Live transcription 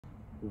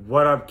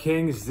What up,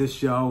 Kings?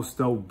 This your host,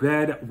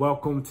 Obed.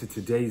 Welcome to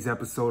today's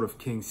episode of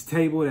King's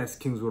Table. That's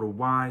Kings with a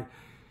Y.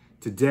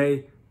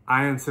 Today,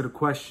 I answer the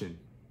question,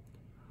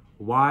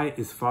 why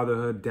is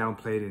fatherhood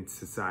downplayed in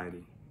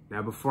society?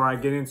 Now, before I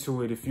get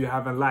into it, if you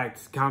haven't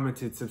liked,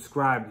 commented,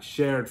 subscribed,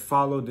 shared,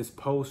 followed this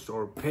post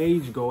or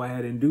page, go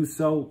ahead and do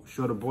so.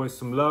 Show the boys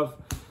some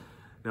love.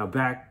 Now,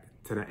 back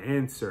to the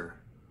answer.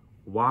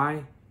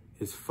 Why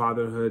is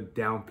fatherhood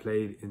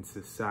downplayed in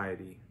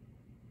society?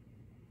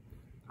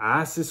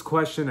 I asked this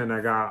question and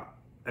I got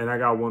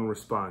one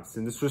response,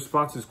 and this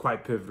response is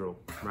quite pivotal,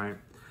 right?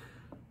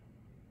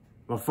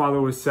 My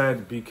father was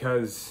said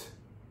because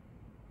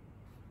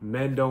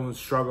men don't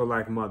struggle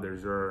like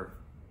mothers, or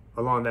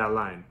along that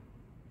line.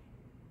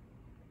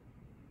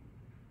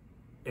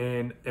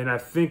 And I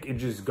think it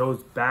just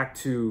goes back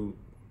to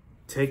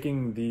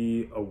taking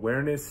the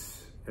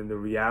awareness and the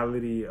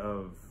reality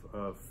of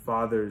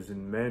fathers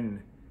and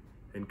men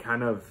and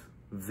kind of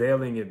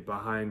veiling it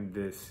behind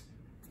this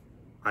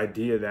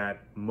idea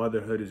that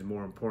motherhood is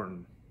more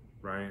important,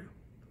 right?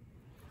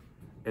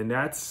 And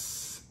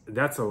that's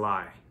a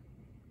lie.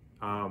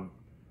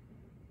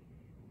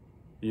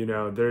 You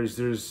know,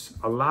 there's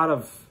a lot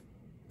of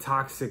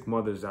toxic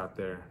mothers out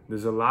there.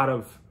 There's a lot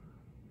of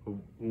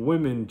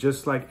women,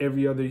 just like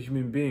every other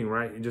human being,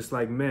 right? Just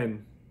like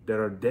men, that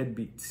are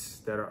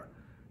deadbeats, that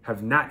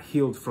have not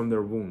healed from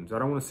their wounds. I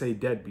don't want to say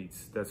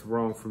deadbeats. That's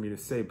wrong for me to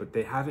say, but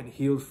they haven't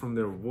healed from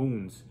their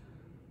wounds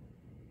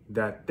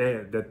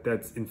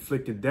that's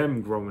inflicted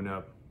them growing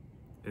up,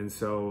 and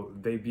so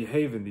they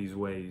behave in these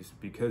ways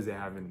because they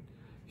haven't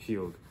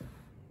healed.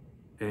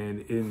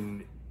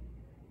 And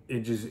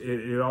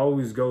it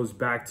always goes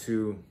back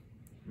to,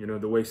 you know,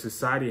 the way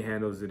society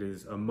handles it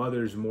is a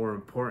mother's more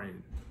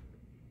important,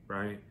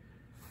 right?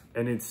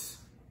 And it's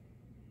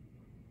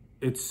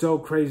so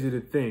crazy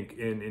to think.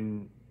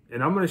 And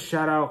I'm gonna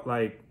shout out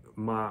like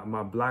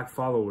my Black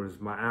followers,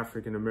 my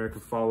African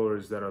American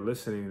followers that are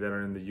listening, that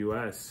are in the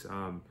US.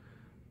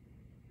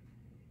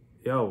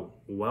 Yo,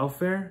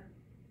 welfare,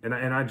 and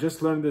I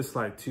just learned this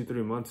like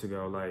 2-3 months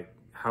ago. Like,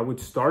 how it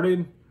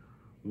started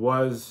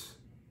was,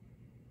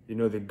 you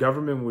know, the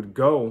government would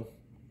go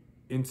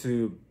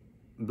into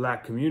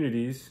Black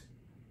communities,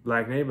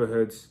 Black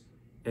neighborhoods,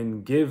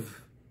 and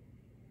give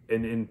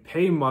and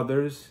pay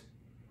mothers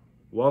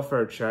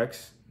welfare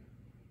checks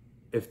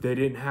if they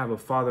didn't have a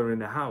father in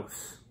the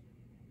house,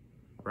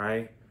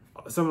 right?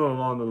 Something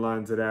along the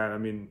lines of that. I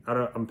mean,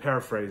 I'm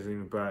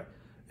paraphrasing, but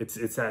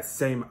it's that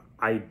same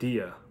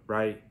idea,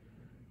 right?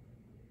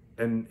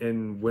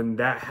 And when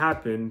that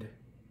happened,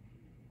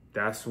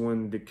 that's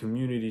when the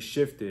community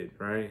shifted,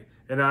 right?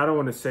 And I don't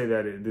want to say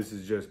that this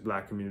is just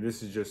Black community.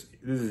 This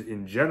is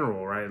in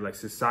general, right? Like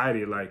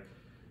society, like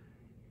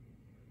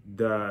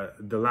the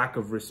lack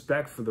of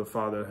respect for the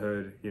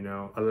fatherhood, you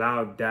know,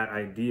 allowed that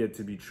idea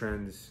to be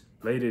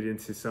translated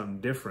into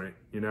something different,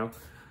 you know?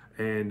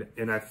 And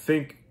I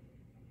think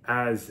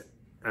as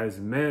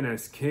men,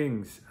 as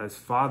kings, as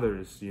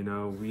fathers, you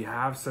know, we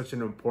have such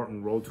an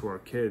important role to our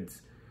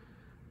kids.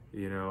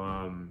 You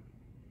know,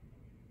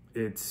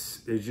 it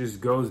just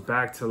goes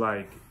back to,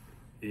 like,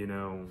 you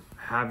know,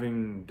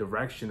 having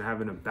direction,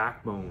 having a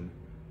backbone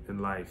in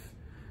life,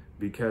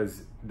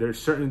 because there's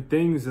certain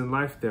things in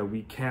life that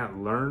we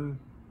can't learn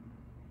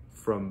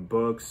from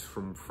books,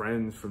 from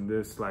friends, from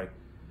this, like,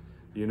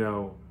 you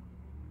know,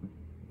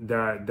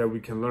 that we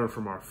can learn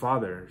from our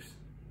fathers,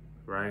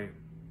 right?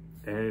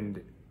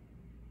 And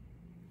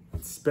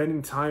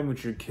spending time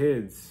with your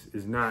kids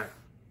is not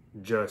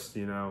just,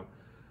 you know,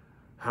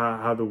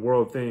 how the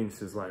world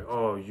thinks is like,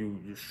 oh,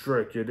 you're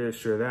strict, you're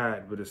this, you're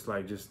that, but it's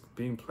like just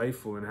being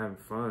playful and having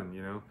fun,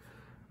 you know?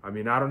 I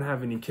mean, I don't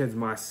have any kids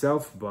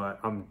myself, but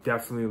I'm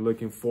definitely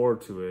looking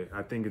forward to it.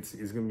 I think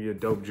it's gonna be a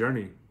dope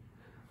journey.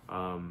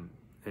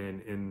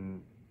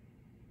 And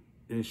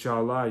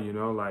inshallah, you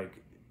know,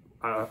 like,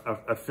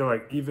 I feel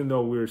like even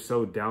though we're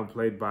so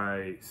downplayed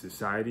by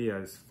society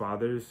as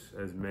fathers,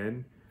 as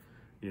men,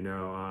 you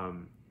know,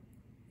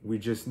 we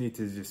just need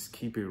to just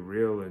keep it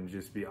real and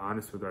just be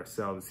honest with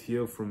ourselves,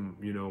 heal from,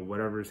 you know,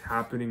 whatever's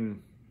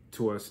happening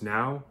to us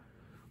now,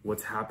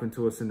 what's happened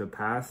to us in the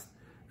past,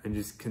 and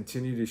just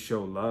continue to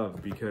show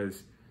love,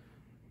 because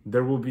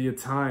there will be a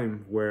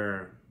time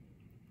where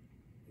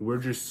we're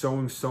just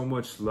showing so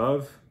much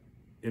love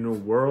in a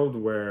world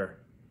where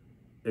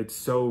it's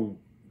so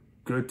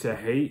good to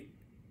hate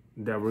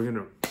that we're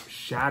gonna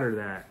shatter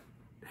that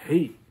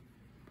hate.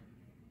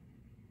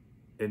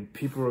 And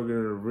people are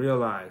gonna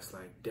realize,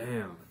 like,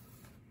 damn,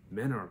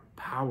 men are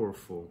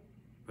powerful.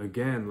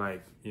 Again,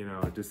 like, you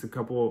know, just a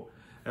couple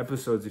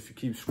episodes, if you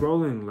keep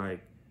scrolling,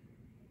 like,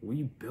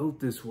 we built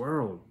this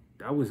world.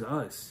 That was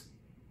us,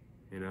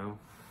 you know?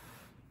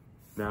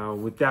 Now,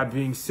 with that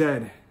being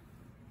said,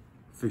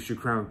 fix your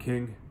crown,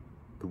 King.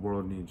 The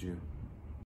world needs you.